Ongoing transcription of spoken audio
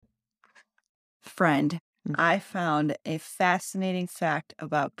Friend, Mm. I found a fascinating fact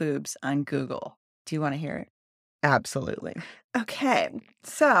about boobs on Google. Do you want to hear it? Absolutely. Okay,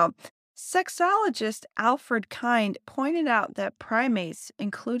 so sexologist Alfred Kind pointed out that primates,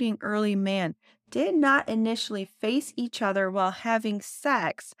 including early man, did not initially face each other while having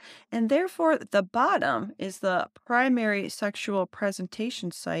sex, and therefore the bottom is the primary sexual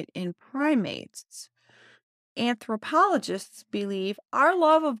presentation site in primates. Anthropologists believe our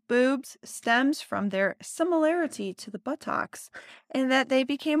love of boobs stems from their similarity to the buttocks, and that they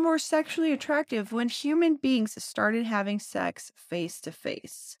became more sexually attractive when human beings started having sex face to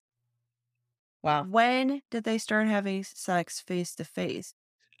face. Wow. When did they start having sex face to face?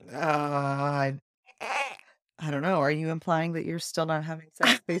 I don't know. Are you implying that you're still not having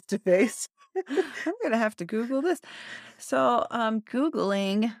sex face to face? I'm gonna have to Google this. So I'm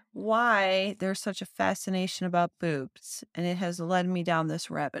Googling why there's such a fascination about boobs, and it has led me down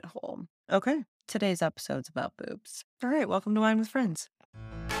this rabbit hole. Okay. Today's episode's about boobs. All right. Welcome to Wine with Friends.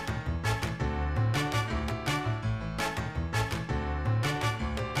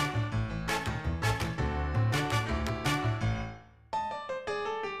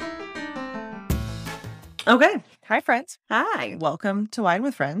 Okay. Hi, friends. Hi, Welcome to Wine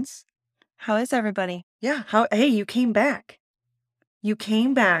with Friends. how is everybody? Yeah. Hey, you came back. You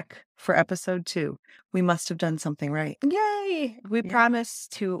came back for episode 2. We must have done something right. Yay! We Yeah. promise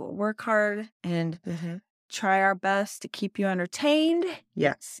to work hard and try our best to keep you entertained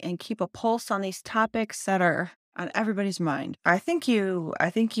Yes. and keep a pulse on these topics that are on everybody's mind. I think you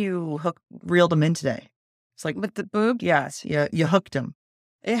reeled them in today. It's like, With the boobs, yes, you hooked them.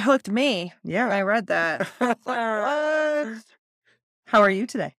 it hooked me. Yeah. I read that. What? How are you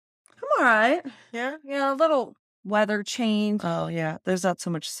today? I'm all right. Yeah. Yeah, a little weather change. Oh, yeah. There's not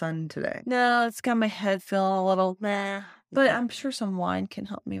so much sun today. No, it's got my head feeling a little meh, but Yeah. I'm sure some wine can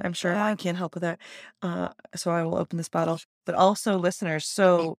help me. I'm with sure that. I can't help with that. So I will open this bottle. But also, listeners,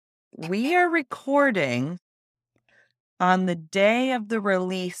 so we are recording on the day of the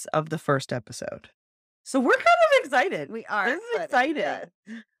release of the first episode. So we're kind of excited. We are. This is exciting.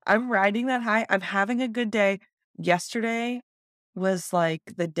 I'm riding that high. I'm having a good day. Yesterday was like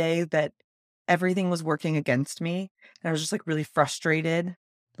the day that everything was working against me. And I was just like really frustrated.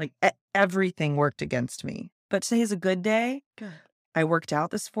 Like everything worked against me. But today is a good day. Good. I worked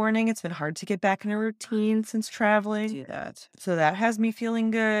out this morning. It's been hard to get back in a routine since traveling. Do that. So that has me feeling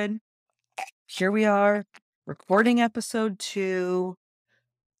good. Here we are, recording episode 2.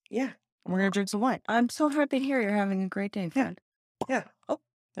 Yeah. We're going to drink some wine. I'm so happy to hear you're having a great day, friend. Yeah. Oh,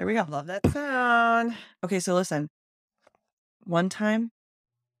 there we go. Love that sound. Okay, so listen. One time,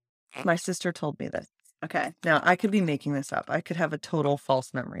 my sister told me this. Okay. Now, I could be making this up. I could have a total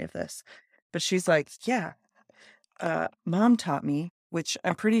false memory of this. But she's like, yeah, Mom taught me, which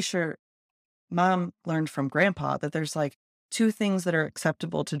I'm pretty sure Mom learned from Grandpa, that there's like 2 things that are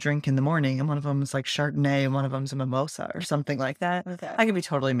acceptable to drink in the morning. And one of them is like Chardonnay and one of them's a mimosa or something like that. Okay. I could be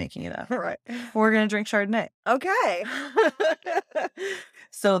totally making it up. Right. We're going to drink Chardonnay. Okay.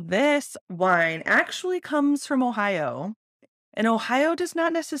 So this wine actually comes from Ohio. And Ohio does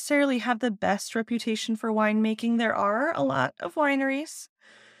not necessarily have the best reputation for winemaking. There are a lot of wineries,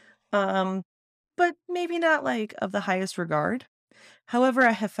 but maybe not like of the highest regard. However,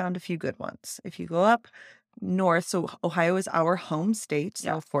 I have found a few good ones. If you go up north, so Ohio is our home state. So,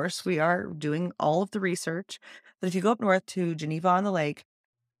 Yeah. of course, we are doing all of the research. But if you go up north to Geneva on the Lake,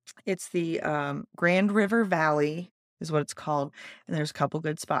 it's the Grand River Valley is what it's called. And there's a couple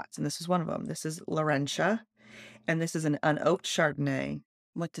good spots. And this is one of them. This is Laurentia. And this is an unoaked Chardonnay.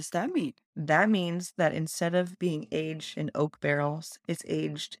 What does that mean? That means that instead of being aged in oak barrels, it's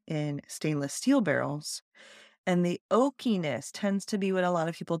aged in stainless steel barrels. And the oakiness tends to be what a lot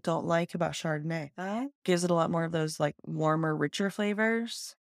of people don't like about Chardonnay. Gives it a lot more of those like warmer, richer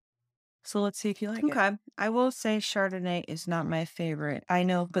flavors. So let's see if you like it. Okay. I will say Chardonnay is not my favorite. I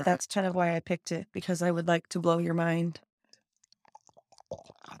know, but that's kind of why I picked it, because I would like to blow your mind.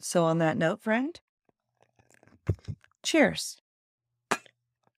 So on that note, friend, cheers.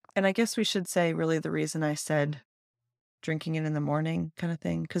 And I guess we should say really the reason I said drinking it in the morning kind of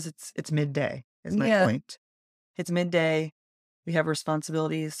thing, because it's midday is my Yeah. point. It's midday. We have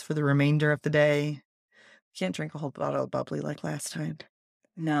responsibilities for the remainder of the day. Can't drink a whole bottle of bubbly like last time.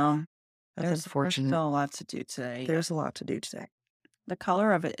 No. That's There's unfortunate. still a lot to do today. There's a lot to do today. The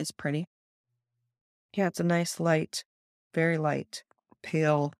color of it is pretty. Yeah, it's a nice light, very light,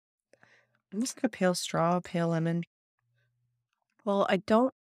 pale, almost like a pale straw, pale lemon. Well, I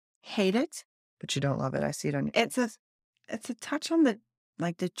don't hate it. But you don't love it. I see it on your It's a touch on the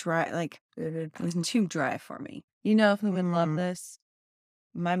dry, like it's too dry for me. You know who would love this?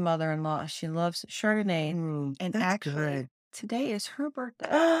 my mother-in-law, she loves Chardonnay, and That's actually, good. today is her birthday.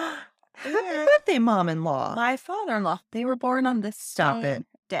 Happy Yeah. birthday, mom-in-law. My father-in-law, they were born on this Stop it. same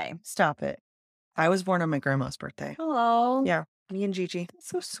day. Stop it. I was born on my grandma's birthday. Hello. Yeah, me and Gigi. That's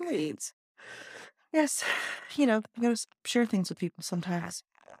so sweet. Yes, you gotta share things with people sometimes.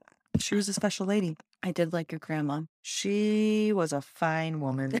 She was a special lady. I did like your grandma. She was a fine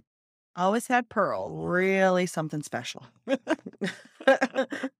woman. Always had pearls. Really something special.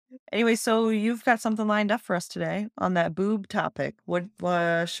 Anyway, so you've got something lined up for us today on that boob topic. What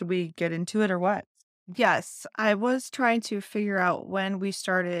should we get into it or what? Yes, I was trying to figure out when we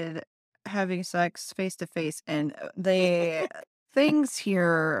started having sex face to face, and the things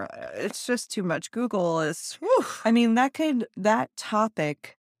here, it's just too much. Google is, whew. I mean, that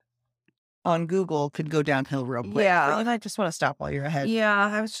topic on Google could go downhill real quick. Yeah. And I just want to stop while you're ahead. Yeah,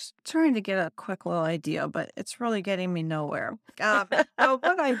 I was just trying to get a quick little idea, but it's really getting me nowhere. But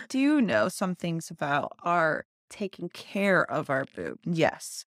what I do know some things about are taking care of our boobs.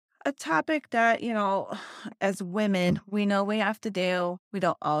 Yes. A topic that, as women, we know we have to do. We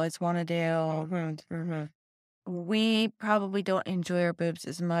don't always want to do. Mm-hmm. We probably don't enjoy our boobs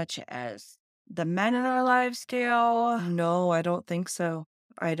as much as the men in our lives do. No, I don't think so.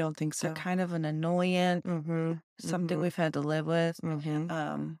 I don't think They're so. kind of an annoyance, something we've had to live with.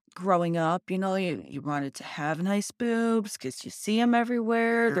 Growing up, you wanted to have nice boobs because you see them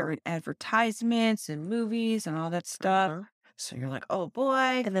everywhere. They're in advertisements and movies and all that stuff. So you're like, oh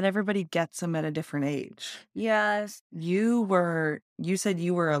boy. And then everybody gets them at a different age. Yes. You said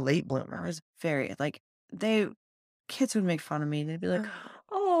you were a late I bloomer. was very kids would make fun of me. They'd be like,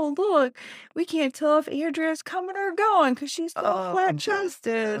 oh, look, we can't tell if Adria's coming or going because she's so flat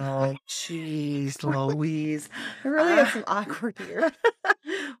chested. Oh, jeez, Louise. I really had some awkward years.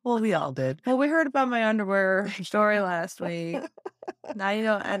 Well, we all did. Well, we heard about my underwear story last week. Now you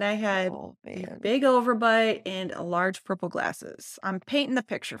know, and I had Oh, a man. big overbite and large purple glasses. I'm painting the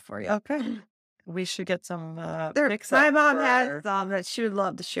picture for you. Okay. We should get some pics My up mom for has her. some that she would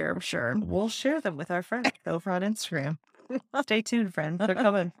love to share, I'm sure. We'll share them with our friends over on Instagram. Stay tuned, friends. They're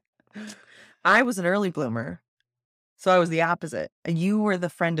coming. I was an early bloomer, so I was the opposite. And you were the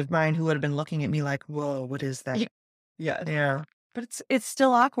friend of mine who would have been looking at me like, whoa, what is that? Yeah. Yeah. But it's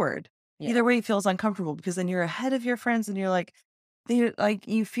still awkward. Yeah. Either way, it feels uncomfortable because then you're ahead of your friends and you're like,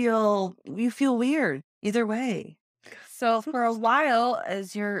 you feel weird. Either way. So for a while,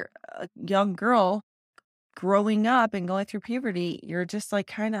 as you're a young girl growing up and going through puberty, you're just like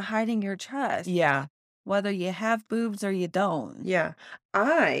kind of hiding your chest, Yeah. whether you have boobs or you don't. Yeah.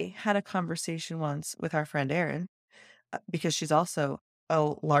 I had a conversation once with our friend Erin because she's also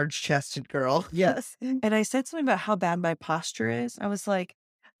a large chested girl. Yes. And I said something about how bad my posture is. I was like,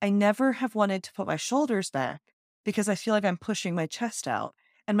 I never have wanted to put my shoulders back because I feel like I'm pushing my chest out.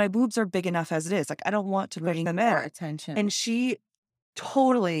 And my boobs are big enough as it is. Like, I don't want to push them More in. attention. And she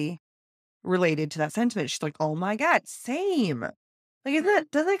totally related to that sentiment. She's like, oh my God, same. Like,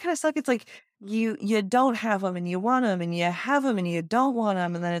 doesn't that kind of suck? It's like you don't have them and you want them and you have them and you don't want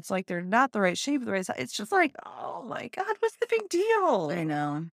them. And then it's like they're not the right shape, the right size. It's just like, oh my God, what's the big deal? I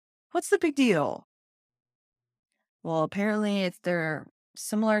know. What's the big deal? Well, apparently they're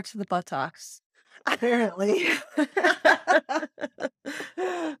similar to the buttocks. Apparently.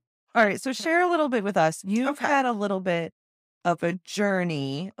 All right. So share a little bit with us. You've had a little bit of a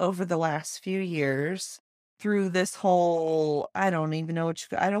journey over the last few years through this whole, I don't even know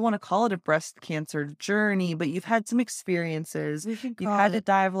I don't want to call it a breast cancer journey, but you've had some experiences. You've had to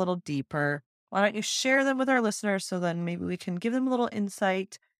dive a little deeper. Why don't you share them with our listeners so then maybe we can give them a little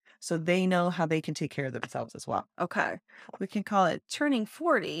insight so they know how they can take care of themselves as well. Okay. We can call it turning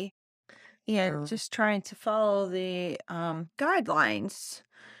 40 and just trying to follow the guidelines.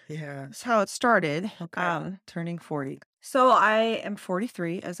 Yeah. That's how it started. Okay. Turning 40. So I am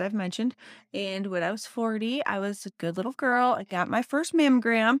 43, as I've mentioned. And when I was 40, I was a good little girl. I got my first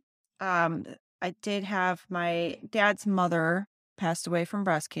mammogram. I did have my dad's mother passed away from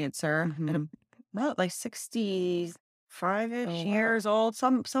breast cancer at about like 65-ish years old,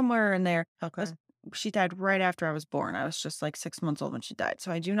 somewhere in there. Okay. She died right after I was born. I was just like 6 months old when she died.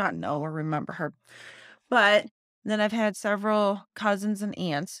 So I do not know or remember her. But then I've had several cousins and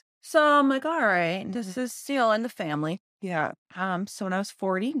aunts. So I'm like, all right, this is still in the family. Yeah. So when I was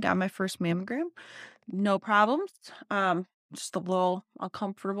 40, got my first mammogram, no problems. Just a little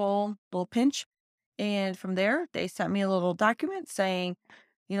uncomfortable little pinch. And from there, they sent me a little document saying,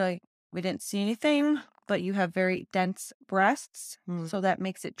 we didn't see anything, but you have very dense breasts. So that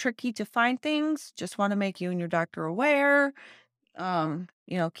makes it tricky to find things. Just want to make you and your doctor aware.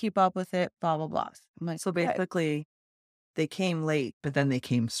 Keep up with it, blah, blah, blah. I'm like, So basically, They came late, but then they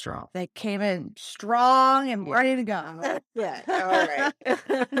came strong. They came in strong and ready to go. Yeah. All right.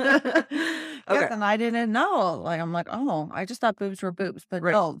 Yes, Okay. and I didn't know. Like, I'm like, "Oh, I just thought boobs were boobs." But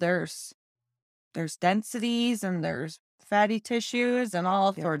Right. no, there's densities and there's fatty tissues and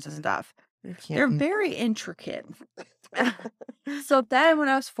all Yeah. sorts of stuff. You They're can't. very intricate. So then when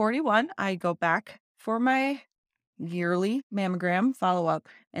I was 41, I go back for my yearly mammogram follow-up,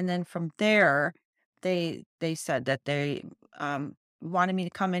 and then from there, they said that they, wanted me to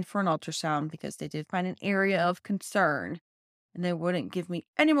come in for an ultrasound because they did find an area of concern, and they wouldn't give me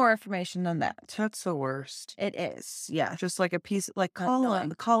any more information than that. That's the worst. It is, yeah. Just like a piece, like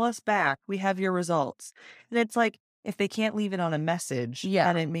Annoying. call us back. We have your results. And it's like if they can't leave it on a message, Yeah.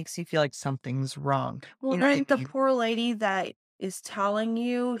 and it makes you feel like something's wrong. Well, You know what and I the mean? poor lady that is telling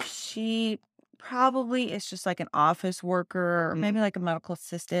you, she probably is just like an office worker or maybe like a medical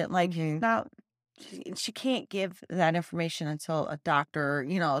assistant. Like, Mhm. not, she can't give that information until a doctor,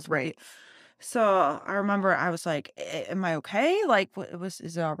 is Right. So I remember I was like, Am I okay? Like,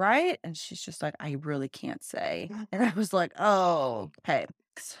 is it all right?" And she's just like, "I really can't say." And I was like, "Oh, okay."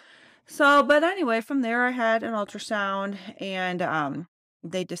 So, but anyway, from there I had an ultrasound and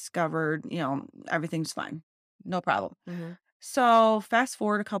they discovered, everything's fine. No problem. Mhm. So, fast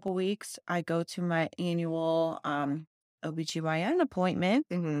forward a couple weeks, I go to my annual OBGYN appointment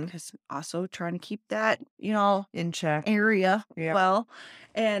Mhm. because also trying to keep that, In check. area Yeah. well.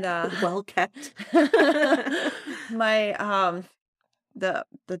 And Well kept. my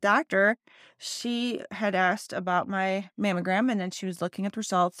the doctor, she had asked about my mammogram and then she was looking at the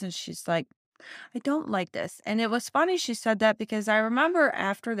results and she's like, "I don't like this." And it was funny she said that because I remember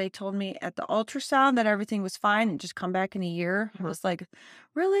after they told me at the ultrasound that everything was fine and just come back in a year, I Mhm. was like,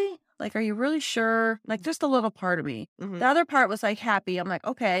 "Really? Like, are you really sure?" Like, just a little part of me. Mhm. The other part was like happy. I'm like,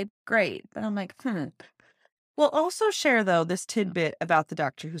 "Okay, great." But I'm like, Well, also share though this tidbit about the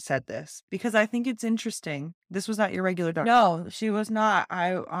doctor who said this because I think it's interesting. This was not your regular doctor. no, she was not.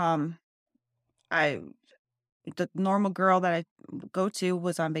 I the normal girl that I go to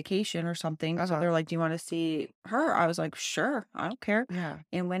was on vacation or something. So Uh-huh. they're like, "Do you want to see her?" I was like, "Sure, I don't care." Yeah.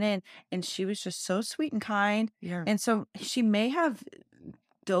 And went in, and she was just so sweet and kind. Yeah. And so she may have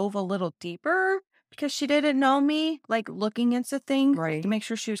dove a little deeper because she didn't know me, like looking into things to Right. make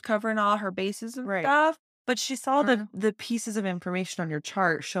sure she was covering all her bases and Right. stuff. But she saw Mhm. the pieces of information on your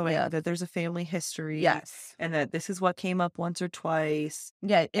chart showing Yeah. that there's a family history Yes. and that this is what came up once or twice.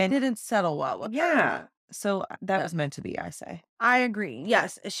 Yeah, it And didn't settle well with her. yeah. So that Yeah. was meant to be, I say. I agree.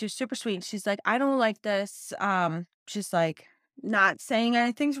 Yes, she was super sweet. She's like, "I don't like this." She's like, not saying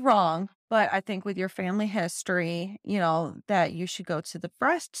anything's wrong, but I think with your family history, that you should go to the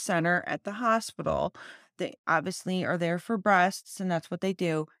breast center at the hospital. They obviously are there for breasts, and that's what they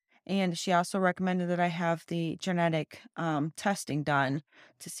do. And she also recommended that I have the genetic testing done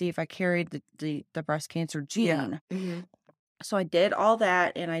to see if I carried the breast cancer Yeah. gene. Mhm. So I did all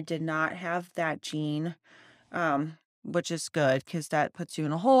that, and I did not have that gene, which is good because that puts you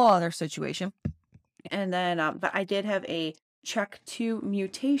in a whole other situation. And then, but I did have a Czech2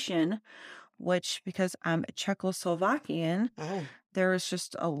 mutation, which because I'm Czechoslovakian, Oh. there was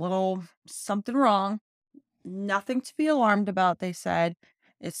just a little something wrong. Nothing to be alarmed about, they said.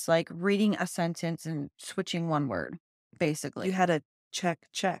 It's like reading a sentence and switching one word, You basically. had a check.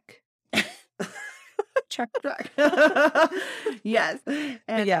 Check, check. Yes. But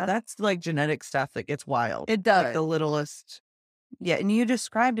And yeah, that's like genetic stuff that gets wild. it Like does. the littlest. Yeah, and you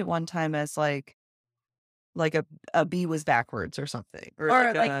described it one time as like a B was backwards or something. Or Or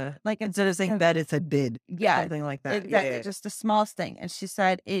like like, a like instead of saying a, bed, it said bid or yeah, something like that. Yeah, exactly, yeah. just the smallest thing, and she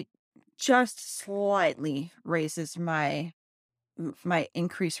said it just slightly raises my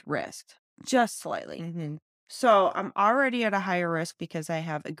increased risk, just slightly. Mhm. So, I'm already at a higher risk because I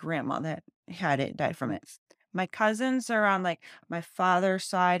have a grandma that had it, died from it. My cousins are on, like, my father's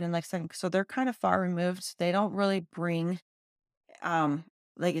side and, like, second so they're kind of far removed, so they don't really bring, um,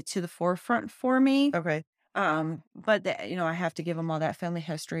 like, it to the forefront for me. Okay. But I have to give them all that family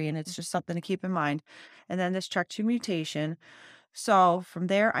history, and it's just something to keep in mind. And then this check to mutation. So from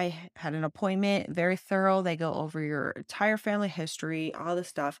there, had an appointment, very thorough. They go over your entire family history, all this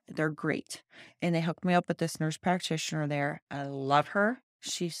stuff. They're great. And they hooked me up with this nurse practitioner there. I love her.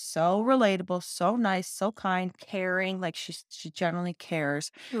 She's so relatable, so nice, so kind, caring. Like she generally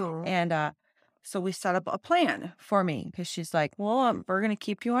cares. Aw. And so we set up a plan for me because she's like, "Well, we're gonna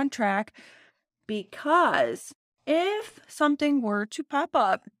keep you on track because if something were to pop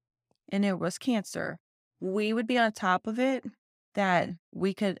up and it was cancer, we would be on top of it that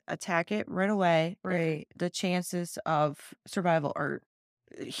we could attack it right away. And Right. the chances of survival are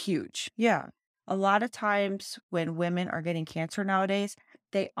huge." Yeah. A lot of times when women are getting cancer nowadays,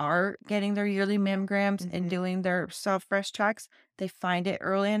 they are getting their yearly mammograms and Mhm. doing their self-breast checks. They find it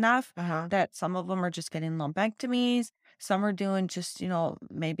early enough Uh-huh. that some of them are just getting lumpectomies. Some are doing just,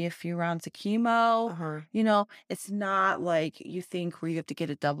 maybe a few rounds of chemo. Uh-huh. It's not like you think where you have to get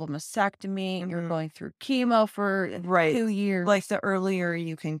a double mastectomy. You're Mhm. going through chemo for Right. 2 years, Like, the earlier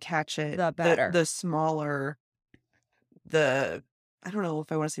you can catch it, the the better. the smaller the I don't know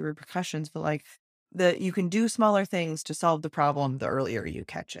if I wanna say repercussions, but, like, you can do smaller things to solve the problem the earlier you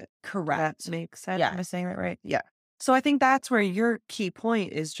catch it. That Correct. makes sense? Am I Yes. saying that right? Yeah. So I think that's where your key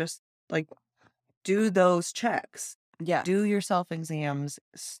point is just, like, do those checks. Yeah. Do your self-exams,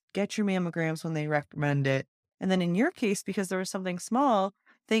 get your mammograms when they recommend it, and then in your case, because there was something small,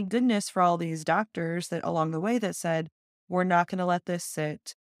 thank goodness for all these doctors that along the way that said, "We're not gonna let this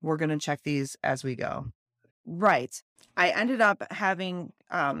sit. We're gonna check these as we go." Right. I ended up having,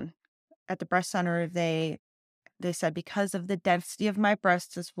 at the breast center, they said because of the density of my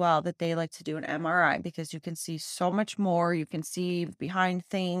breasts as well, that they like to do an MRI because you can see so much more. You can see behind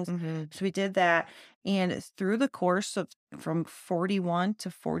things. Mhm. So we did that. And through the course of from 41 to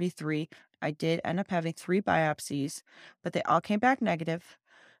 43, I did end up having 3 biopsies, but they all came back negative.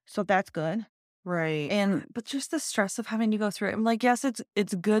 So that's good. Right. And But just the stress of having to go through it. I'm like, yes,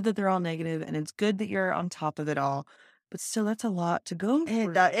 it's good that they're all negative and it's good that you're on top of it all, but still that's a lot to go it,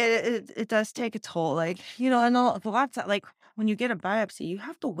 through. do- it does take a toll. Like, and lots of like when you get a biopsy, you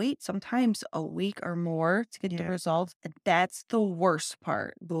have to wait sometimes a week or more to get the Yeah. results. And that's the worst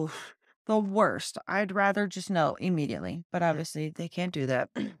part. Oof. The worst. I'd rather just know immediately, but Yeah. obviously they can't do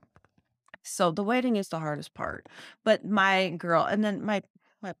that. So the waiting is the hardest part. But my girl, and then my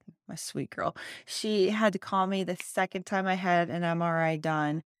my sweet girl, she had to call me the second time I had an MRI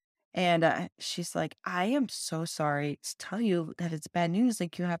done. And she's like, I am so sorry to tell you that it's bad news.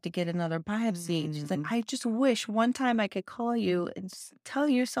 Like, you have to get another biopsy. She's like, Mm. I just wish one time I could call you and tell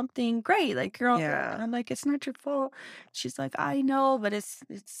you something great. Like, you're all good. And Yeah. I'm like, it's not your fault. She's like, I know, but it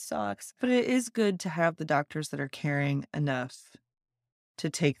sucks. But it is good to have the doctors that are caring enough to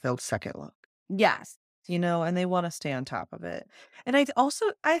take the second look, Yes. and they want to stay on top of it. And I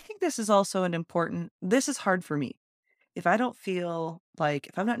think this is also this is hard for me. If I don't feel like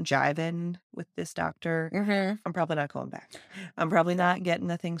if I'm not jiving with this doctor, Hmm. I'm probably not going back. I'm probably not getting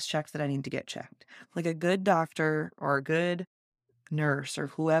the things checked that I need to get checked. Like a good doctor or a good nurse or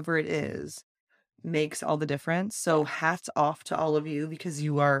whoever it is makes all the difference. So hats off to all of you because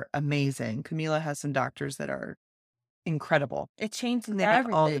you are amazing. Camila has some doctors that are incredible. It changes And they make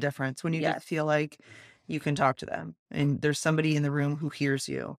all the everything. difference when you just Yes. feel like you can talk to them and there's somebody in the room who hears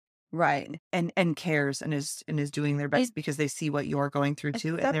you Right. and cares and is doing their It best because they see what you're going through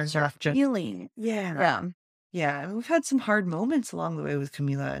too. And they're accepts your not just feeling. yeah. Yeah. Yeah. And we've had some hard moments along the way with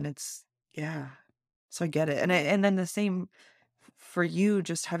Camila and yeah. So I get it. And then the same for you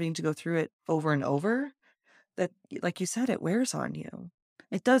just having to go through it over and over that like you said, it wears on you.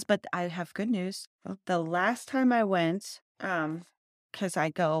 It does, but I have good news. Oh, The last time I went, because I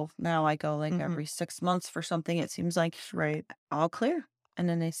go like mhm. every 6 months for something, it seems like Right. all clear. And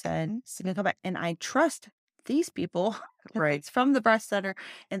then they said, Mhm. "So you can come back." And I trust these people. 'Cause Right. it's from the breast center,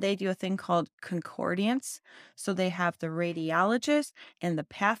 and they do a thing called concordance. So they have the radiologist and the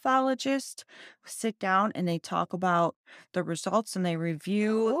pathologist sit down and they talk about the results and they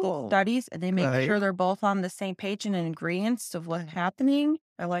review the Oh, studies and they make okay. sure they're both on the same page and in agreeance of what's happening.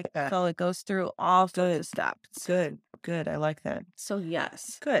 I like that. So it goes through all sorts Good. of steps. Good. Good. I like that. So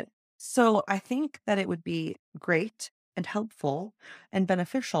yes. Good. So I think that it would be great and helpful and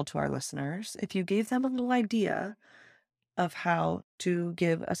beneficial to our listeners if you gave them a little idea of how to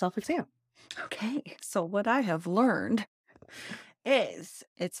give a self exam. Okay. So what I have learned is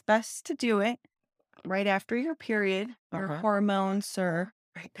it's best to do it right after your period. Your Uh-huh. hormones are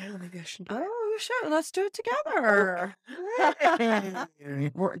Right now, maybe I should do oh, it. you should. Let's do it together.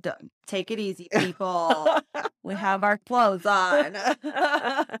 We're done. Take it easy, people. We have our clothes on.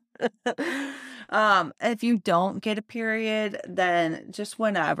 If you don't get a period, then just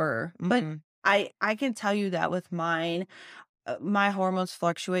whenever. But Mhm. I can tell you that with mine, my hormones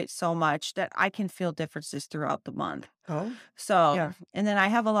fluctuate so much that I can feel differences throughout the month. Oh, So, yeah. and then I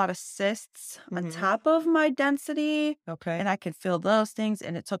have a lot of cysts on Mhm. top of my density, Okay. and I can feel those things.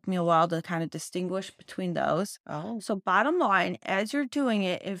 And it took me a while to kind of distinguish between those. Oh, So, bottom line, as you're doing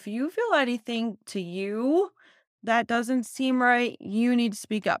it, if you feel anything to you that doesn't seem right, you need to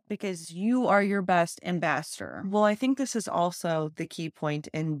speak up because you are your best ambassador. well, I think this is also the key point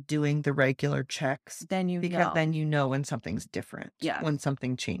in doing the regular checks Then you because know. then you know when something's different, Yeah. when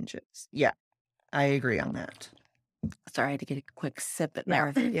something changes. Yeah, I agree on that. Sorry, I had to get a quick sip in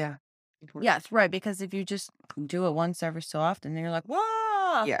Yeah. there. Yeah. Yes, right, because if you just do it once every so often, then you're like,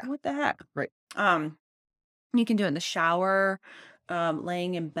 "Whoa, Yeah. what the heck?" Right. Um, you can do it in the shower,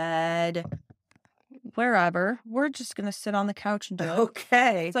 laying in bed, wherever. We're just gonna sit on the couch and do it.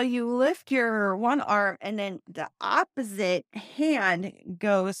 Okay. So you lift your one arm and then the opposite hand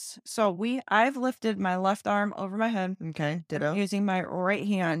goes. I've lifted my left arm over my head. Okay. I'm Ditto. using my right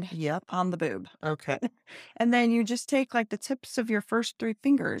hand Yep. on the boob. Okay. And then you just take like the tips of your first three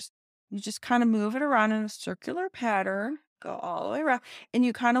fingers. You just kind of move it around in a circular pattern, go all the way around. And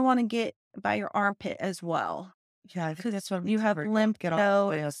you kind of want to get by your armpit as well. Yeah, I think that's what You have lymph get all the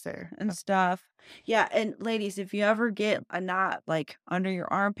way nodes up there. and stuff. Yeah, and ladies, if you ever get a knot like under your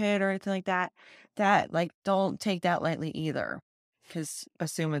armpit or anything like that, like don't take that lightly either, because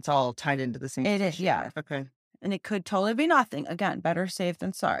Assume it's all tied into the same it is. tissue. Yeah, Okay. and it could totally be nothing. Again, better safe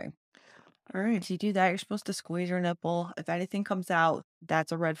than sorry. All right. If you do that, you're supposed to squeeze your nipple. If anything comes out,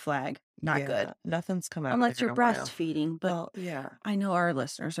 that's a red flag. Not good. Yeah, nothing's come out Unless there you're in a while. breastfeeding, but Well, yeah. I know our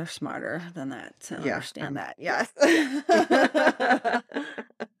listeners are smarter than that to Yeah, understand that. Yes.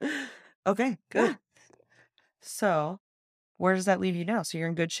 Okay, Yeah. good. So, where does that leave you now? So you're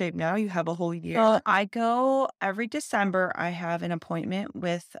in good shape now? You have a whole year? So I go every December. I have an appointment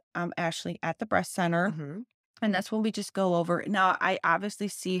with Ashley at the breast center. Mhm. And that's when we just go over. Now, I obviously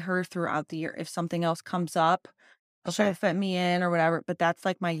see her throughout the year. If something else comes up, she'll Okay. fit me in or whatever. But that's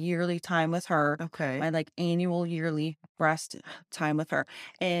like my yearly time with her, Okay. my like annual yearly breast time with her.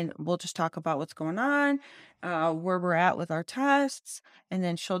 And we'll just talk about what's going on, where we're at with our tests. And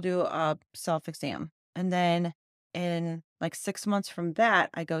then she'll do a self exam. And then in like 6 months from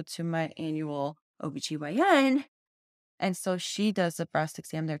that, I go to my annual OBGYN, and so she does the breast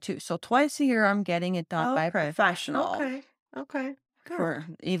exam there too. So twice a year, I'm getting it done by a Okay. professional Okay. Okay. Good. for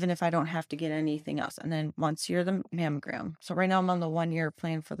even if I don't have to get anything else. And then once a year, the mammogram. So right now I'm on the 1 year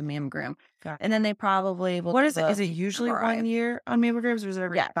plan for the mammogram. Got And then they probably will What do is it? Is the it usually MRI. 1 year on mammograms or is it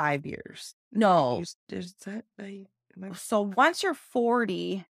every Yeah. 5 years? No. Is that am I So once you're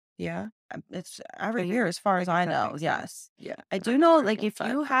 40, yeah? it's every year as far as I That know. makes Yes. sense. Yeah. I do know, Sure, like, yeah, if 5.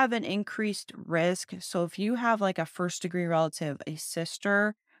 you have an increased risk, so if you have like a first degree relative, a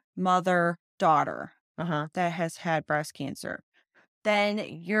sister, mother, daughter Uh-huh. that has had breast cancer, then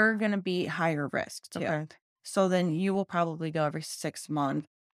you're going to be higher risk too. Okay. So then you will probably go every 6 months.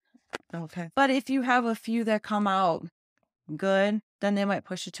 Okay. But if you have a few that come out good, then they might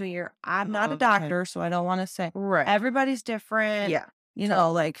push it to a year. I'm not a Okay. doctor, so I don't want to say Right. everybody's different. Yeah. You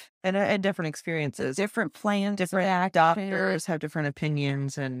know, like And different experiences. different plans, Different doctors have different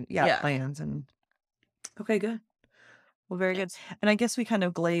opinions and Yeah. plans and okay, good. Well, very good. And I guess we kind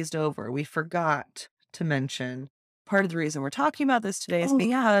of glazed over. We forgot to mention part of the reason we're talking about this today is Oh, yeah.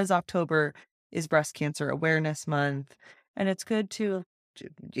 because October is Breast Cancer Awareness Month. And it's good to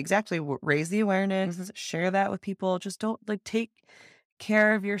exactly raise the awareness, share that with people. Just don't like take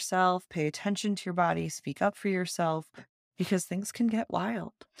care of yourself, pay attention to your body, speak up for yourself because things can get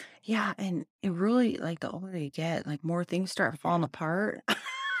wild. Yeah, and it really like the older you get, like more things start falling apart.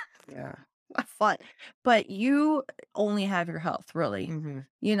 Yeah. Not fun. But you only have your health, really. Mm-hmm.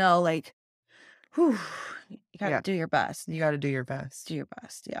 You know, like, whew, you gotta Yeah. do your best. You got to do your best. Do your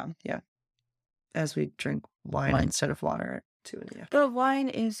best. Yeah. As we drink wine instead of water at 2 in the afternoon. The wine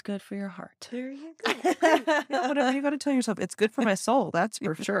is good for your heart. There you go. Whatever you got to tell yourself, it's good for my soul. That's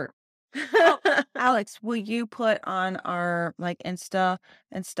for sure. Oh, Alex, will you put on our like Insta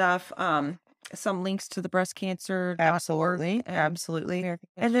and stuff, some links to the breast cancer? Absolutely. Absolutely.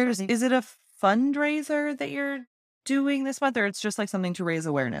 And is it a fundraiser that you're doing this month or it's just like something to raise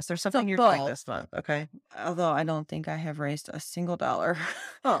awareness? There's something you're doing both. this month. Okay. Although I don't think I have raised a single dollar.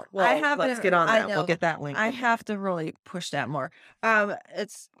 Oh, well, I haven't- let's get on I that. We'll know. get that link. I have to really push that more.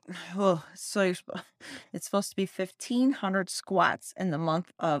 It's it's supposed to be 1,500 squats in the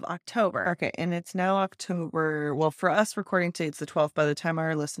month of October. Okay. And it's now October. Well, for us recording today, it's the 12th. By the time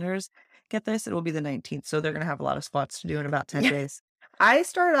our listeners get this, it will be the 19th. So they're going to have a lot of squats to do in about 10 days. I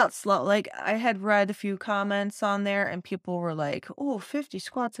started out slow. Like I had read a few comments on there and people were like, oh, 50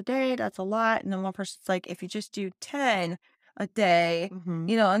 squats a day, that's a lot. And then one person's like, if you just do 10 a day, Mhm.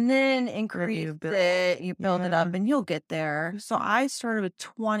 you know, and then increase you build- it, you build it Yeah. up and you'll get there. So I started with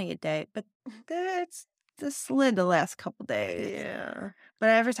 20 a day, but that's this slid the last couple days. Yeah. But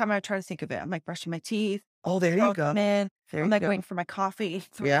every time I try to think of it, I'm like brushing my teeth. Oh, there you go. Man, There I'm you like go. waiting for my coffee.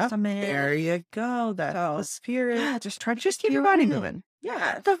 throw Yeah. some in. There you go. That's the So, spirit. yeah, just try to Just keep your body feel it. moving.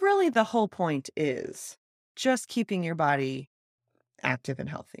 Yeah. The whole point is just keeping your body active and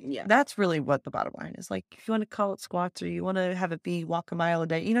healthy. Yeah. That's really what the bottom line is. Like if you want to call it squats or you want to have it be walk a mile a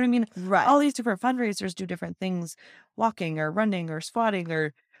day, you know what I mean? Right. All these different fundraisers do different things, walking or running or squatting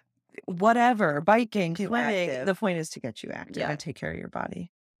or whatever, biking, Too swimming. active. The point is to get you active Yeah. and take care of your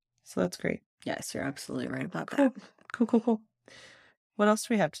body. So that's great. Yes, you're absolutely right about Cool. that. Cool. What else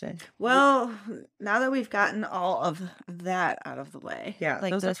do we have today? Well, now that we've gotten all of that out of the way, Yeah,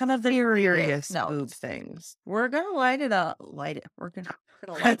 like those are the kind of the serious serious boob notes, things. we're gonna light it up. Light it. We're gonna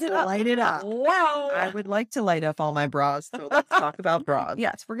light Let's it up. light it up. Wow. I would like to light up all my bras, so let's talk about bras.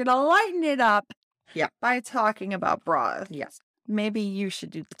 Yes, we're gonna lighten it up. Yeah. By talking about bras. Yes. Maybe you should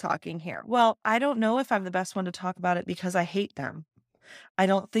do the talking here. Well, I don't know if I'm the best one to talk about it because I hate them. I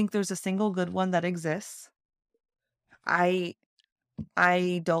don't think there's a single good one that exists. I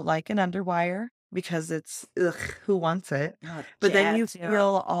don't like an underwire because it's ugh, who wants it? Oh, But then you Jads, yeah.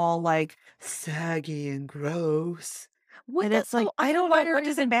 feel all like saggy and gross. What And the it's like, hell I don't know underwire what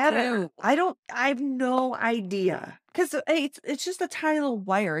does does it it matter. do? I have no idea. Because it's just a tiny little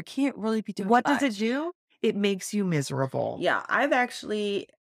wire. It can't really be doing What does it much. do? It makes you miserable. Yeah, I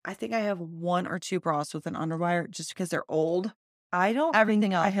think I have 1 or 2 bras with an underwire just because they're old. I don't Everything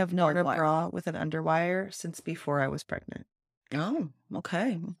think I else have no worn a wire. bra with an underwire since before I was pregnant. Oh,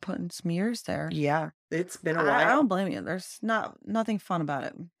 okay. I'm putting some years there. Yeah, it's been a I while. don't blame you. There's nothing fun about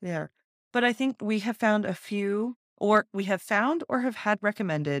it. Yeah. But I think we have found a few, or we have found or have had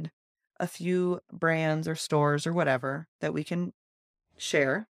recommended a few brands or stores or whatever that we can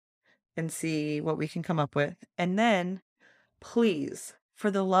share and see what we can come up with. And then, please, for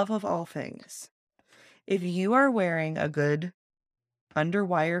the love of all things, if you are wearing a good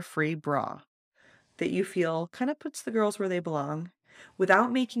underwire free bra that you feel kind of puts the girls where they belong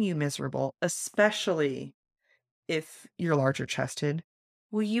without making you miserable, especially if you're larger chested,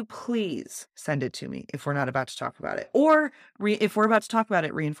 will you please send it to me if we're not about to talk about it? Or if we're about to talk about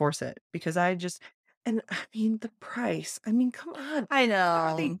it, reinforce it because and I mean, the price. I mean, come on. I What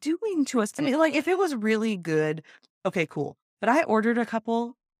are they know. doing to us? I mean, like, if it was really good, okay, cool. But I ordered a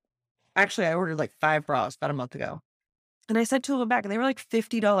couple. Actually, I ordered like 5 bras about a month ago. And I sent 2 of them back and they were like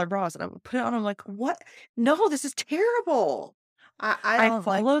 $50 bras. And I put it on. I'm like, what? No, this is terrible. I I don't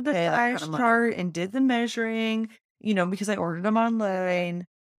like followed the pay that kind size of money. chart and did the measuring, because I ordered them online,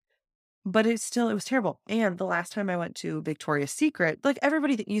 but it was terrible. And the last time I went to Victoria's Secret, like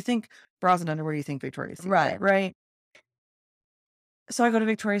everybody that you think bras and underwear, you think Victoria's Secret, right? So I go to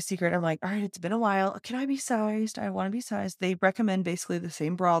Victoria's Secret. I'm like, all right, it's been a while. Can I be sized? I want to be sized. They recommend basically the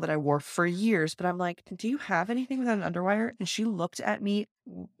same bra that I wore for years, but I'm like, do you have anything without an underwire? And she looked at me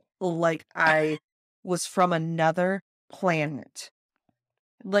like I was from another planet.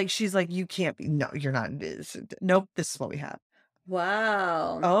 Like, she's like, "You can't be no, you're not nope, this is what we have."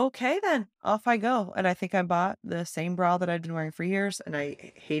 Wow. Okay, then. Off I go, and I think I bought the same bra that I'd been wearing for years, and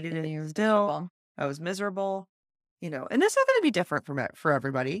I hated it still. Well, I was miserable, and it's not gonna be different for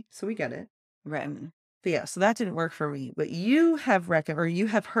everybody, so we get it. right. But, yeah, so that didn't work for me, but you have you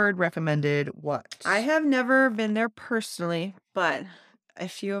have heard recommended what? I have never been there personally, but a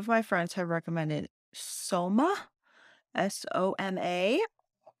few of my friends have recommended Soma, Soma.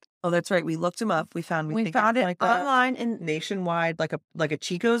 Oh, that's right, we looked them up, we We think found it's it like a online and nationwide, like a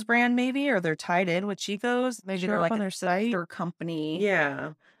Chico's brand maybe, or they're tied in with Chico's, maybe sure they're like on a their site. sister company.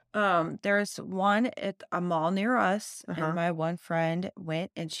 Yeah. There's one at a mall near us, Uh-huh. and my one friend went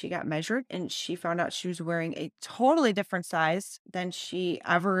and she got measured and she found out she was wearing a totally different size than she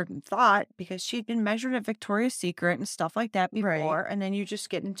ever thought because she'd been measured at Victoria's Secret and stuff like that Right. before. And then you just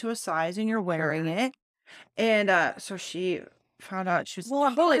get into a size and you're wearing Sure. it. And so she found out she was Well,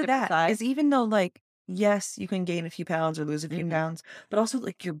 I'm totally part of different that size. is even though, like, yes, you can gain a few pounds or lose a few Mhm. pounds, but also,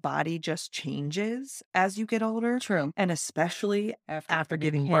 like, your body just changes as you get older, True. and especially after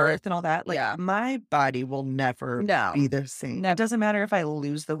giving birth. birth and all that, like, Yeah. my body will never No. be the same. Never. It doesn't matter if I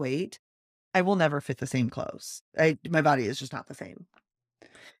lose the weight, I will never fit the same clothes. My body is just not the same.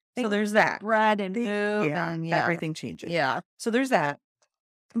 So there's that. Bread and food. Yeah, And yeah. everything changes. Yeah. So there's that.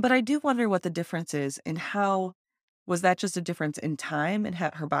 But I do wonder what the difference is and how was that just a difference in time and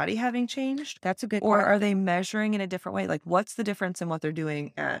her body having changed? That's a good Or question. are they measuring in a different way? Like, what's the difference in what they're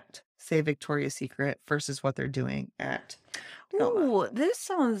doing at, say, Victoria's Secret versus what they're doing at Soma? Ooh, this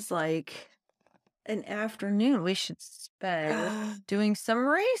sounds like an afternoon we should spend doing some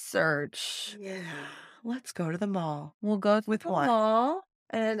research. Yeah. Let's go to the mall. We'll go to With the what? mall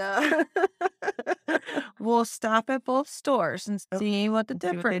and we'll stop at both stores and Oh, see what the and see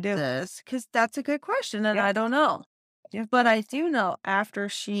what they difference do. is. Because that's a good question, and Yeah. I don't know. Yeah. But I do know after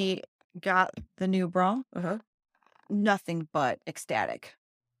she got the new bra, Uh-huh. nothing but ecstatic.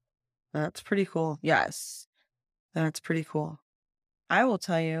 That's pretty cool. Yes. That's pretty cool. I will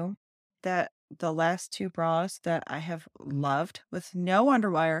tell you that the last 2 bras that I have loved with no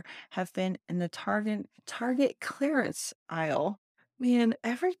underwire have been in the Target clearance aisle. Man,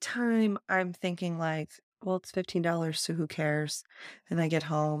 every time I'm thinking like, well, it's $15, so who cares? And I get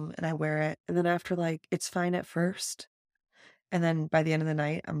home and I wear it. And then after like, it's fine at first. And then by the end of the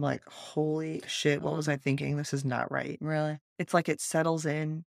night, I'm like, holy shit, what was I thinking? This is not right. Really? It's like it settles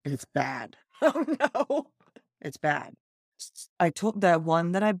in and it's bad. Oh no. It's bad. I told the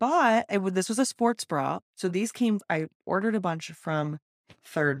one that I bought, this was a sports bra. So I ordered a bunch from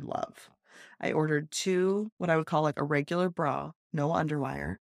Third Love. I ordered two, what I would call like a regular bra, no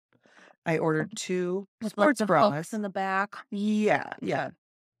underwire. I ordered two With like sports the hooks bras. in the back. Yeah.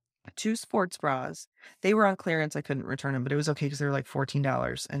 Two sports bras. They were on clearance. I couldn't return them, but it was okay because they were like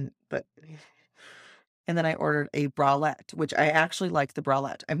 $14. And then I ordered a bralette, which I actually like the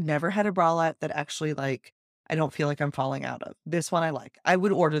bralette. I've never had a bralette that actually like I don't feel like I'm falling out of. This one I like. I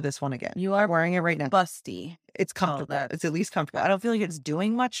would order this one again. You are Wearing it right now. busty. It's comfortable. It's at least comfortable. I don't feel like it's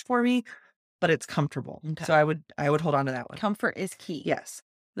doing much for me, but it's comfortable. Okay. So I would hold on to that one. Comfort is key. Yes.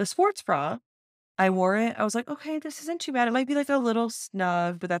 The sports bra, I wore it. I was like, okay, this isn't too bad. It might be like a little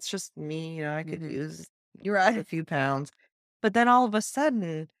snug, but that's just me. You know, I could use You're right. a few pounds. But then all of a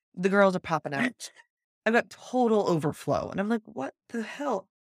sudden, the girls are popping out. I've got total overflow. And I'm like, what the hell?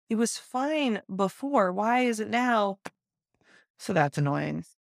 It was fine before. Why is it now? So that's annoying.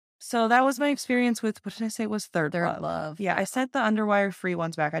 So that was my experience with, what did I say was Third Love? Love. Yeah, I sent the underwire free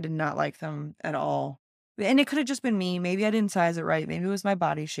ones back. I did not like them at all. And it could have just been me. Maybe I didn't size it right. Maybe it was my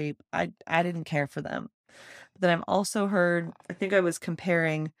body shape. I didn't care for them. But then I've also heard, I think I was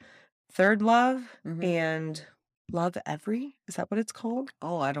comparing Third Love and Love Every. Is that what it's called?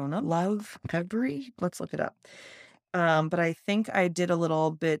 Oh, I don't know. Love Every? Let's look it up. But I think I did a little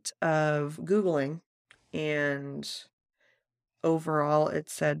bit of Googling, and overall it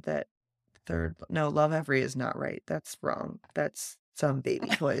said that Love Every is not right. That's wrong. That's some baby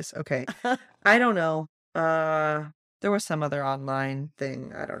toys. Okay. I don't know. There was some other online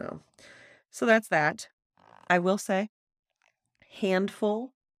thing. I don't know. So that's that. I will say,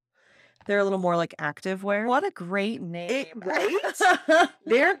 Handful. They're a little more like active wear. What a great name. Right?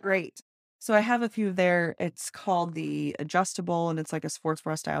 They're great. So I have a few there. It's called the adjustable, and it's like a sports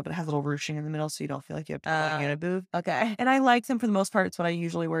bra style, but it has a little ruching in the middle, so you don't feel like you have to plug in a boob. Okay. And I like them for the most part. It's what I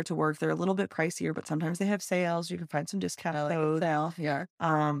usually wear to work. They're a little bit pricier, but sometimes they have sales. You can find some discount codes. Yeah.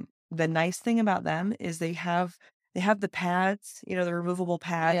 The nice thing about them is they have the pads, you know, the removable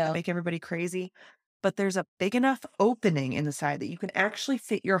pads that make everybody crazy. But there's a big enough opening in the side that you can actually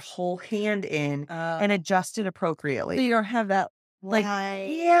fit your whole hand in and adjust it appropriately. So you don't have that Like,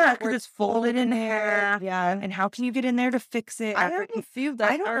 yeah, because it's folded in half. Yeah. And how can you get in there to fix it? I have a few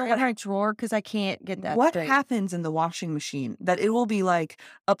that I don't know are in my drawer because I can't get that what straight. happens in the washing machine that it will be like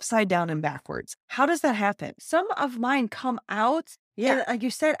upside down and backwards. How does that happen? Some of mine come out. Yeah. And like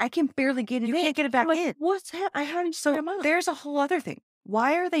you said, I can barely get it You in. can't get it back I'm like, in. what's happening? I haven't So come out. there's a whole other thing.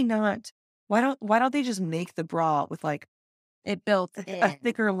 Why are they not? Why don't they just make the bra with like It built a in.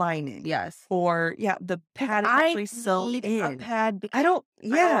 thicker lining? Yes. Or the pad is I actually sewn need in. a pad because I don't. I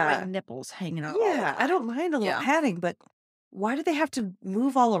don't want my nipples hanging out. all the Yeah, I don't mind a little Yeah. padding, but why do they have to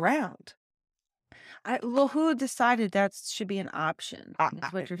move all around? Well, who decided that should be an option?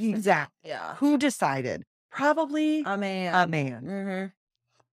 Is what you're saying. Exactly. Yeah. Who decided? Probably I mean, a man.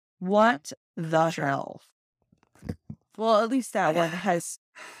 What the hell? well, at least that one has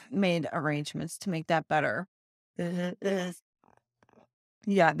made arrangements to make that better.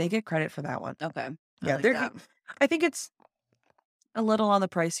 Yeah, they get credit for that one. Okay. Yeah, like they're. that. I think it's a little on the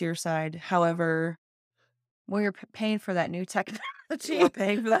pricier side. However, Well, you're paying for that new technology. we're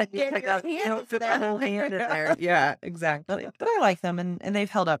paying for that. Get your technology. hand Don't in fit my there. whole hand in there. Yeah, exactly. But I like them, and they've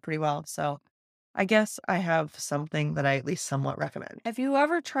held up pretty well. So I guess I have something that I at least somewhat recommend. Have you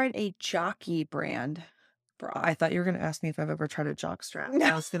ever tried a jockey brand bra? I thought you were going to ask me if I've ever tried a jock strap. No,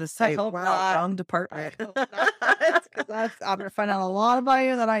 I was going to say, hope wow, not. wrong department. I'm gonna find out a lot about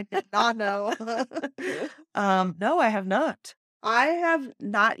you that I did not know. No, I have not. I have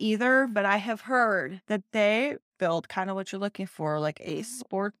not either, but I have heard that they build kind of what you're looking for, like a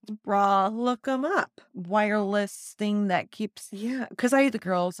sports bra, Look them up. wireless thing that keeps Yeah, because the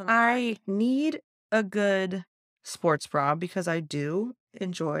girls. And I need a good sports bra because I do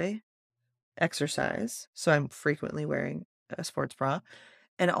enjoy exercise. So I'm frequently wearing a sports bra.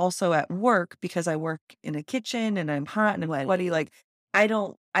 And also at work, because I work in a kitchen and I'm hot and I'm sweaty, like I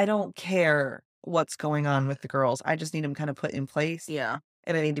don't care what's going on with the girls. I just need them kind of put in place. yeah,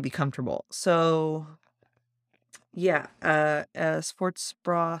 And I need to be comfortable. So yeah, a sports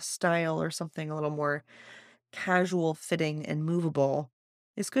bra style or something a little more casual fitting and movable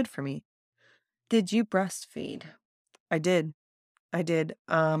is good for me. did you breastfeed? I did. I did.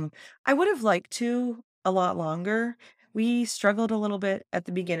 I would have liked to a lot longer, We struggled a little bit at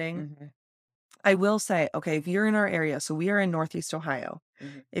the beginning. Mhm. I will say, okay, if you're in our area, so we are in Northeast Ohio.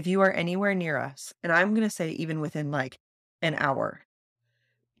 Mhm. If you are anywhere near us, and I'm going to say even within like an hour,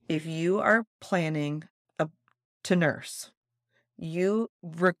 if you are planning a, to nurse, you,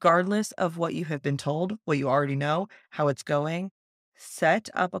 regardless of what you have been told, what you already know, how it's going, set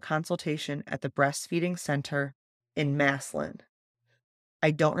up a consultation at the breastfeeding center in Maslin.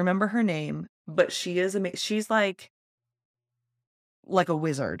 I don't remember her name, but she is she's like a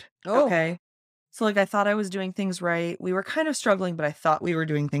wizard. Oh. Okay. So like I thought I was doing things right. We were kind of struggling, but I thought we were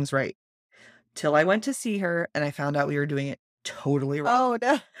doing things right. Till I went to see her and I found out we were doing it totally wrong. Oh,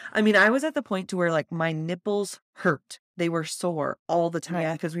 no. I mean, I was at the point to where like my nipples hurt. They were sore all the time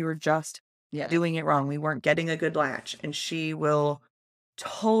Yeah. because we were just Yeah. doing it wrong. We weren't getting a good latch, and she will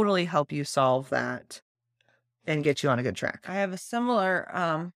totally help you solve that and get you on a good track. I have a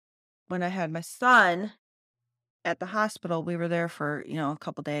similar, when I had my son at the hospital, we were there for, a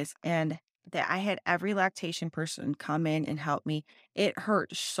couple days, and that I had every lactation person come in and help me. It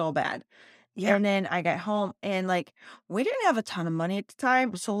hurt so bad. Yeah. And then I got home and like we didn't have a ton of money at the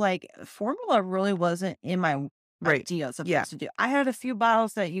time. So like formula really wasn't in my Right. ideas of Yeah. things to do. I had a few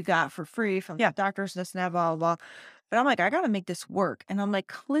bottles that you got for free from Yeah. the doctors, this and that, blah, blah, blah. But I'm like, I gotta make this work. And I'm like,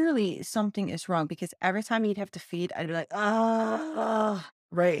 clearly something is wrong because every time you'd have to feed, I'd be like, oh,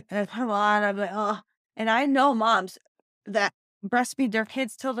 Right. and I'd come on, I'd be like, oh. And I know moms that breastfeed their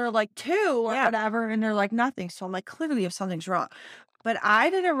kids till they're like 2 or Yeah. whatever, and they're like nothing. So I'm like, clearly if something's wrong. But I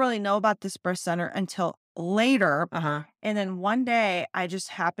didn't really know about this breast center until later. Uh-huh. And then one day I just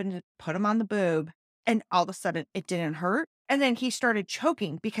happened to put him on the boob and all of a sudden it didn't hurt. And then he started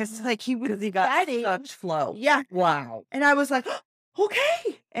choking because like he was Because he got fatty. such flow. Yeah. Wow. And I was like,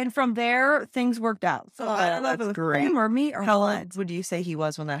 okay. And from there, things worked out. So I don't know if it That's was great. him or me or How what. old would you say he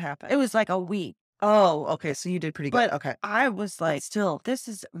was when that happened? It was like a week. Oh, okay. So you did pretty good. But Okay. I was But like, still, this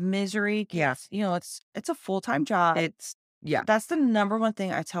is misery. yeah, It's a full-time job. yeah, That's the number one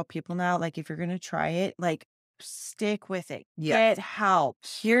thing I tell people now. Like, if you're gonna try it, like, stick with it. yes. Get help.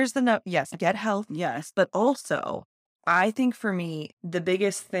 Here's the note. Yes, get help. Yes. But also, I think for me, the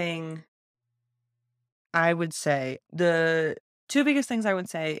biggest thing I would say, the two biggest things I would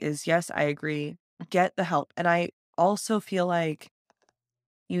say is yes, I agree, get the help. And I also feel like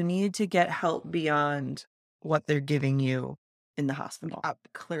you need to get help beyond what they're giving you in the hospital.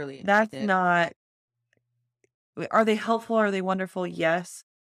 Clearly, That's it. not, are they helpful? Are they wonderful? Yes.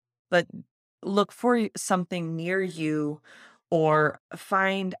 But look for something near you or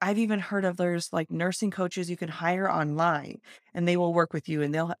find, I've even heard of there's like nursing coaches you can hire online and they will work with you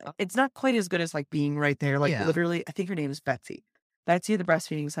and it's not quite as good as like being right there. Like Yeah. literally, I think her name is Betsy. Betsy at the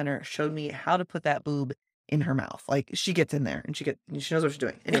breastfeeding center showed me how to put that boob in her mouth. Like she gets in there and she knows what she's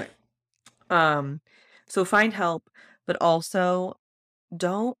doing. Anyway, so find help, but also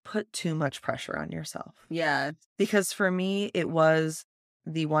don't put too much pressure on yourself. Yeah. Because for me, it was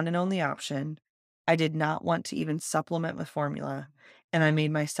the one and only option. I did not want to even supplement with formula, and I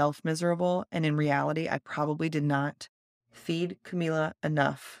made myself miserable, and in reality, I probably did not feed Camila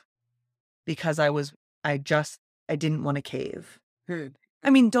enough because I didn't wanna cave. I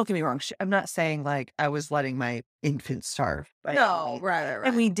mean, don't get me wrong, I'm not saying, like, I was letting my infant starve by any No, means, right, and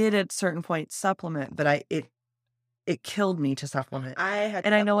right. we did at certain point supplement, but it killed me to supplement. I had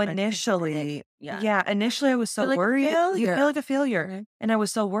And I know supplement initially yeah. initially I was so Feel like a worried. You failure. feel like a failure. Mhm. And I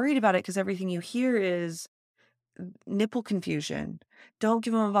was so worried about it because everything you hear is nipple confusion. Don't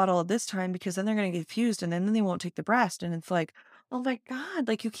give them a bottle at this time because then they're going to get confused and then they won't take the breast. And it's like, oh my God,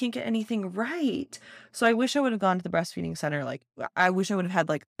 like you can't get anything right. So I wish I would have gone to the breastfeeding center. Like I wish I would have had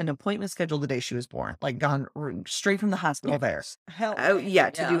like an appointment scheduled the day she was born, like gone straight from the hospital there. Hell.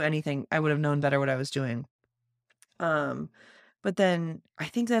 To do anything. I would have known better what I was doing. But then I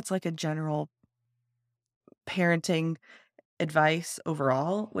think that's like a general parenting advice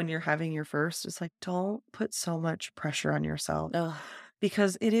overall when you're having your first. It's like, don't put so much pressure on yourself Ugh.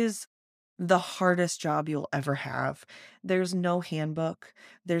 because it is the hardest job you'll ever have. There's no handbook,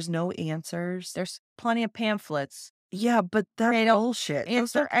 there's no answers. There's plenty of pamphlets. Yeah, but that's They don't bullshit. Those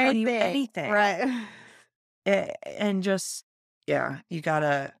answer don't tell you anything. anything. Right. And just, yeah, you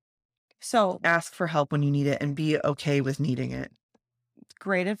gotta So ask for help when you need it and be okay with needing it.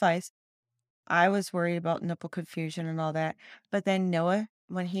 great advice. I was worried about nipple confusion and all that. But then Noah,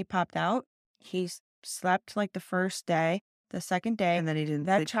 when he popped out, he slept like the first day. The second day, And then he didn't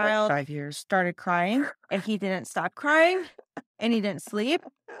that sleep for, like, child 5 years. started crying and he didn't stop crying and he didn't sleep.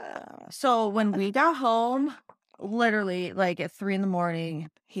 So when we got home, literally, like, at 3 in the morning,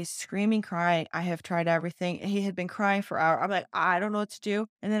 he's screaming, crying. I have tried everything. He had been crying for hours. I'm like, "I don't know what to do."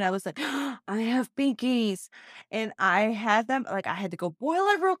 And then I was like, "I have binkies." And I had them like, I had to go boil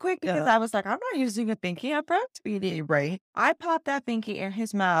it real quick because I was like, "I'm not using a binky. I'm breastfeeding." Right. I popped that binky in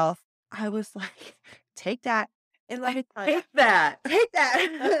his mouth. I was like, "Take that." And let me tell ya, Take that. take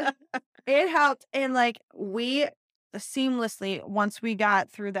that. It helped, and, like, we seamlessly, once we got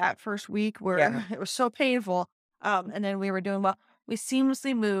through that first week where Yeah. it was so painful, and then we were doing well, we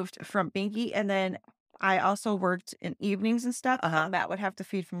seamlessly moved from binky, and then I also worked in evenings and stuff, so Matt would have to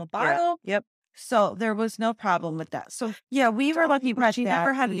feed from a Yeah. bottle, Yep. so there was no problem with that. So, Yeah, we were lucky, but let she that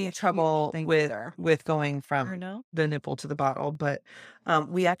never had be a any huge trouble thing with either. going Or from no? the nipple to the bottle, but,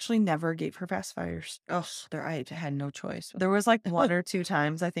 we actually never gave her pacifiers. Oh, There I had no choice. there was, like, 1 or 2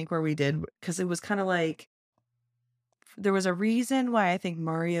 times, I think, where we did because it was kinda like there was a reason why I think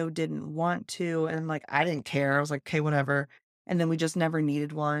Mario didn't want to, and, like, I didn't care. I was like, "Okay, whatever." And then we just never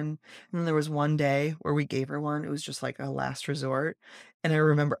needed one. And then there was one day where we gave her one. It was just like a last resort. And I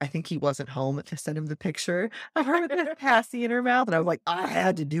remember, I think he wasn't home to send him the picture of her with the passy in her mouth. And I was like, I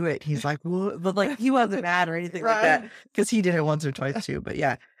had to do it. He's like, "Well," but like he wasn't mad or anything like that Right. because he did it once or twice too. But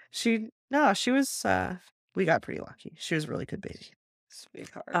yeah, no, she was, we got pretty lucky. She was a really good baby.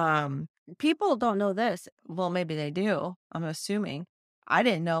 Sweetheart. Um, People don't know this. Well, maybe they do. I'm assuming. I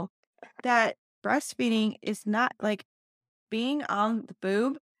didn't know that breastfeeding is not like being on the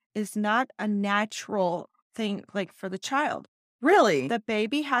boob is not a natural thing like for the child. really? The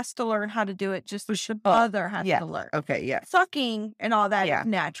baby has to learn how to do it just like the Oh, mother has yeah. to learn. Okay, yeah. Sucking and all that Yeah. is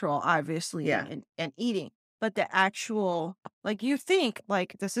natural, obviously, Yeah. and eating. But the actual, like you think,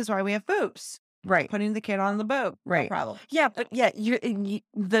 like this is why we have boobs. Right. Putting the kid on the boob, no Right. problem. Yeah, but yeah,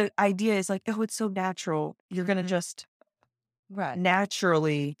 the idea is like, "Oh, it's so natural. You're gonna just Right.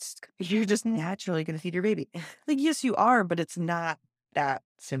 naturally you're just naturally gonna feed your baby." Like, yes, you are, but it's not that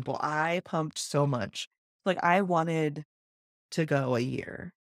simple. I pumped so much. Like, I wanted to go a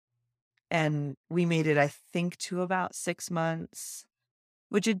year, and we made it, I think, to about 6 months,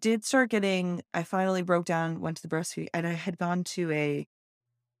 which it did start getting I finally broke down, went to the breastfeeding, and I had gone to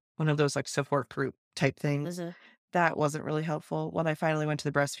one of those, like, support group type things. Mhm. That wasn't really helpful. When I finally went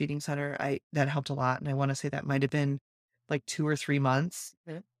to the breastfeeding center, I that helped a lot, and I wanna say that might have been, like, 2 or 3 months.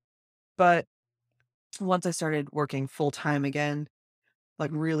 Mhm. But once I started working full-time again, like,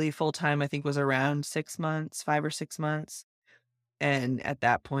 really full-time, I think was around 6 months, 5 or 6 months, and at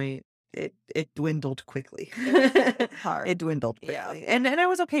that point, it dwindled quickly. Hard. It dwindled Yeah. quickly, and I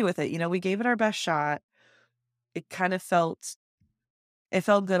was okay with it, we gave it our best shot. It kind of felt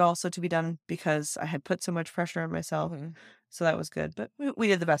good also to be done because I had put so much pressure on myself. Mhm. So that was good, but we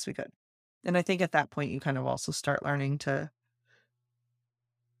did the best we could. And I think at that point, you kind of also start learning to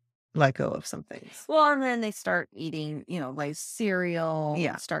let go of some things. Well, and then they start eating, like cereal,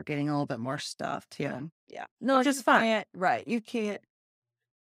 Yeah. and start getting a little bit more stuffed. Yeah. Yeah. No, Which is you fine. can't. Right. You can't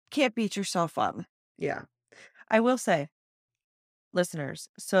beat yourself up. Yeah. I will say, listeners,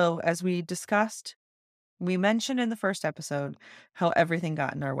 so as we discussed, we mentioned in the first episode how everything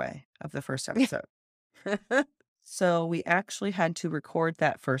got in our way of the first episode. So we actually had to record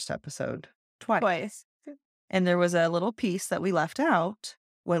that first episode twice. Twice. And there was a little piece that we left out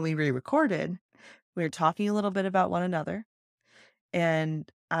when we re-recorded. We were talking a little bit about one another,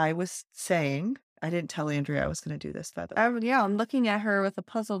 and I was saying I didn't tell Andrea I was gonna do this, by the way. Yeah, I'm looking at her with a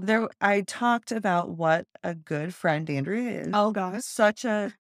puzzled. I talked about what a good friend Andrea is. Oh gosh. Such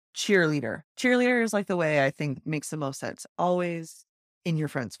a cheerleader. Cheerleader is, like, the way I think makes the most sense. Always in your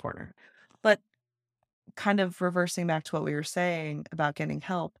friend's corner. But kind of reversing back to what we were saying about getting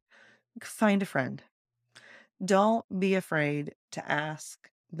help, find a friend. Don't be afraid to ask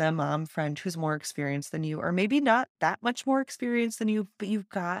the mom friend who's more experienced than you, or maybe not that much more experienced than you, but you've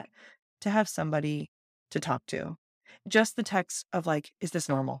got to have somebody to talk to. Just the text of like, is this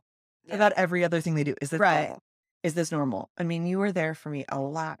normal? Yeah. About every other thing they do. Is this Right. normal? Is this normal? I mean, you were there for me a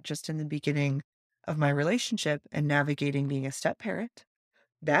lot just in the beginning of my relationship and navigating being a step parent.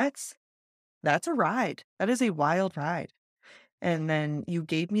 That's that's a ride. That is a wild ride. And then you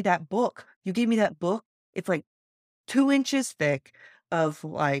gave me that book. You gave me that book. It's like 2 inches thick of,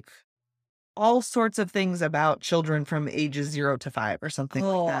 like, all sorts of things about children from ages 0 to 5 or something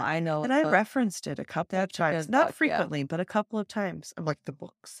like Oh, that. I know. And I referenced it a couple of That's a times. good Not book, yeah. frequently, but a couple of times. I'm like, "The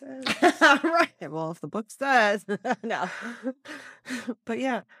book says." Right. Well, if the book says. No. But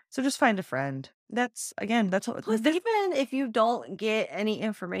yeah, so just find a friend. That's what Plus, even if you don't get any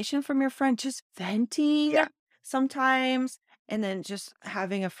information from your friend, just venting Yeah. sometimes, and then just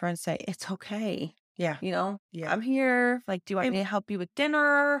having a friend say, "It's okay. Yeah. You know, Yeah. I'm here. Like, do you want And me to help you with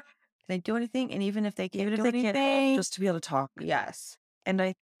dinner? Can they do anything? And even if they Even can't if do they can't help, anything, just to be able to talk. yes.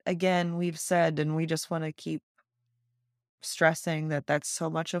 And again, we've said, and we just want to keep stressing that that's so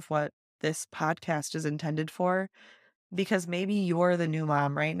much of what this podcast is intended for, because maybe you're the new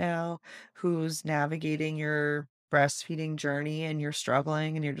mom right now who's navigating your breastfeeding journey and you're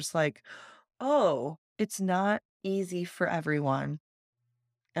struggling and you're just like, oh, it's not easy for everyone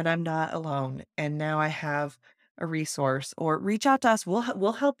and I'm not alone. And now I have a resource. Or reach out to us. We'll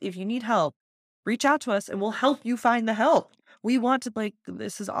help if you need help. Reach out to us and we'll help you find the help. We want to, like,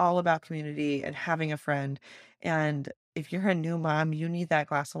 this is all about community and having a friend. And if you're a new mom, you need that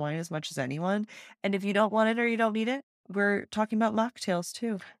glass of wine as much as anyone. And if you don't want it or you don't need it, we're talking about mocktails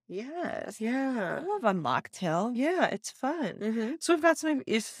too. Yes. I Yeah. love a mocktail. Yeah, it's fun. Mm-hmm. So we've got some,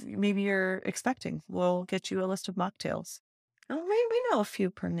 if maybe you're expecting, we'll get you a list of mocktails. Oh, we know a few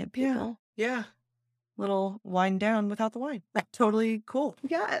permanent Yeah. people. Yeah. Little wind down without the wine. Totally cool.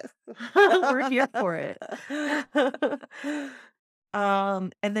 Yes. We're here for it.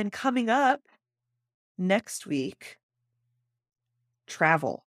 And then coming up next week,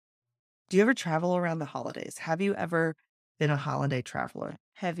 travel. Do you ever travel around the holidays? Have you ever been a holiday traveler?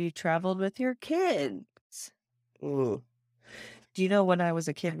 Have you traveled with your kids? Ooh. Do you know when I was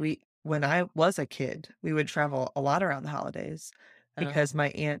a kid, we would travel a lot around the holidays because my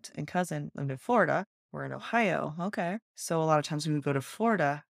aunt and cousin lived in Florida. We're in Ohio. Okay. So a lot of times we would go to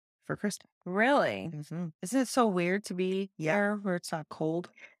Florida for Christmas. Really? Hmm. Isn't it so weird to be Yeah. there where it's not cold?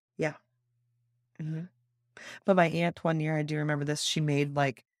 Yeah. Hmm. But my aunt, one year, I do remember this, she made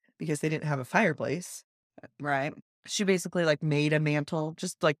because they didn't have a fireplace, Right. she basically made a mantle,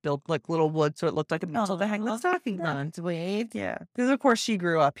 just built little wood so it looked like a mantle to hang the stockings on. Sweet. Yeah. Because of course she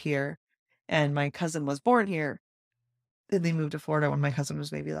grew up here and my cousin was born here. And they moved to Florida when my cousin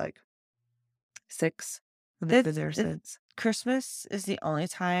was maybe 6. And they've been there since. Christmas is the only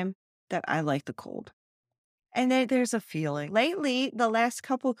time that I like the cold. And then there's a feeling. Lately, the last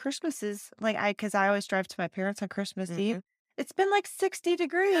couple of Christmases, because I always drive to my parents on Christmas Eve, it's been 60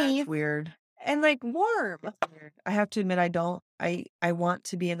 degrees That's weird. and warm. Weird. I have to admit, I want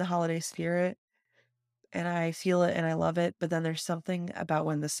to be in the holiday spirit and I feel it and I love it. But then there's something about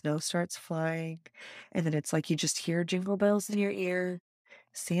when the snow starts flying and then it's you just hear jingle bells in your ear.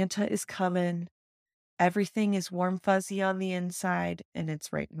 Santa is coming. Everything is warm, fuzzy on the inside and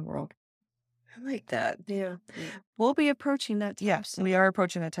it's right in the world. I like that. Yeah. We'll be approaching that time. Yes, we are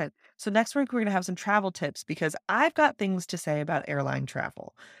approaching that time. So next week we're going to have some travel tips because I've got things to say about airline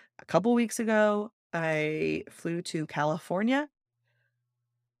travel. A couple weeks ago, I flew to California.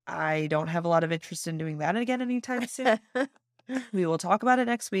 I don't have a lot of interest in doing that again anytime soon. We will talk about it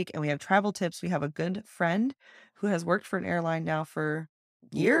next week and we have travel tips. We have a good friend who has worked for an airline now for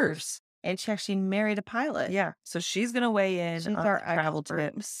years. And she actually married a pilot. Yeah. So she's going to weigh in She's on our the travel expert.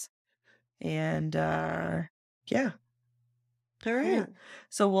 tips. And yeah. All right. Yeah.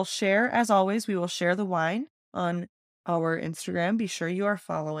 So we'll share, as always, we will share the wine on our Instagram. Be sure you are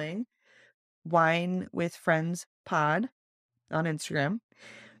following Wine with Friends Pod on Instagram.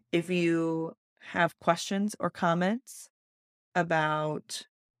 If you have questions or comments about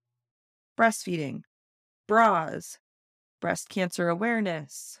breastfeeding, bras, breast cancer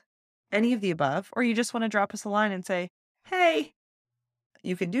awareness, any of the above, or you just want to drop us a line and say, hey,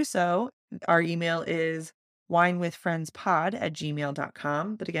 you can do so. Our email is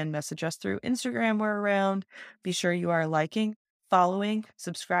winewithfriendspod@gmail.com. But again, message us through Instagram. We're around. Be sure you are liking, following,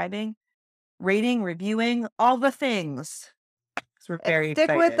 subscribing, rating, reviewing, all the things. 'Cause we're very Stick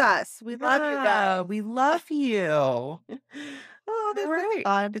with excited. us. We love you guys. We love you. Oh, this is Right.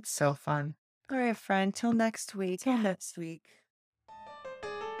 fun. It's so fun. All right, friend. Till next week. Till next week.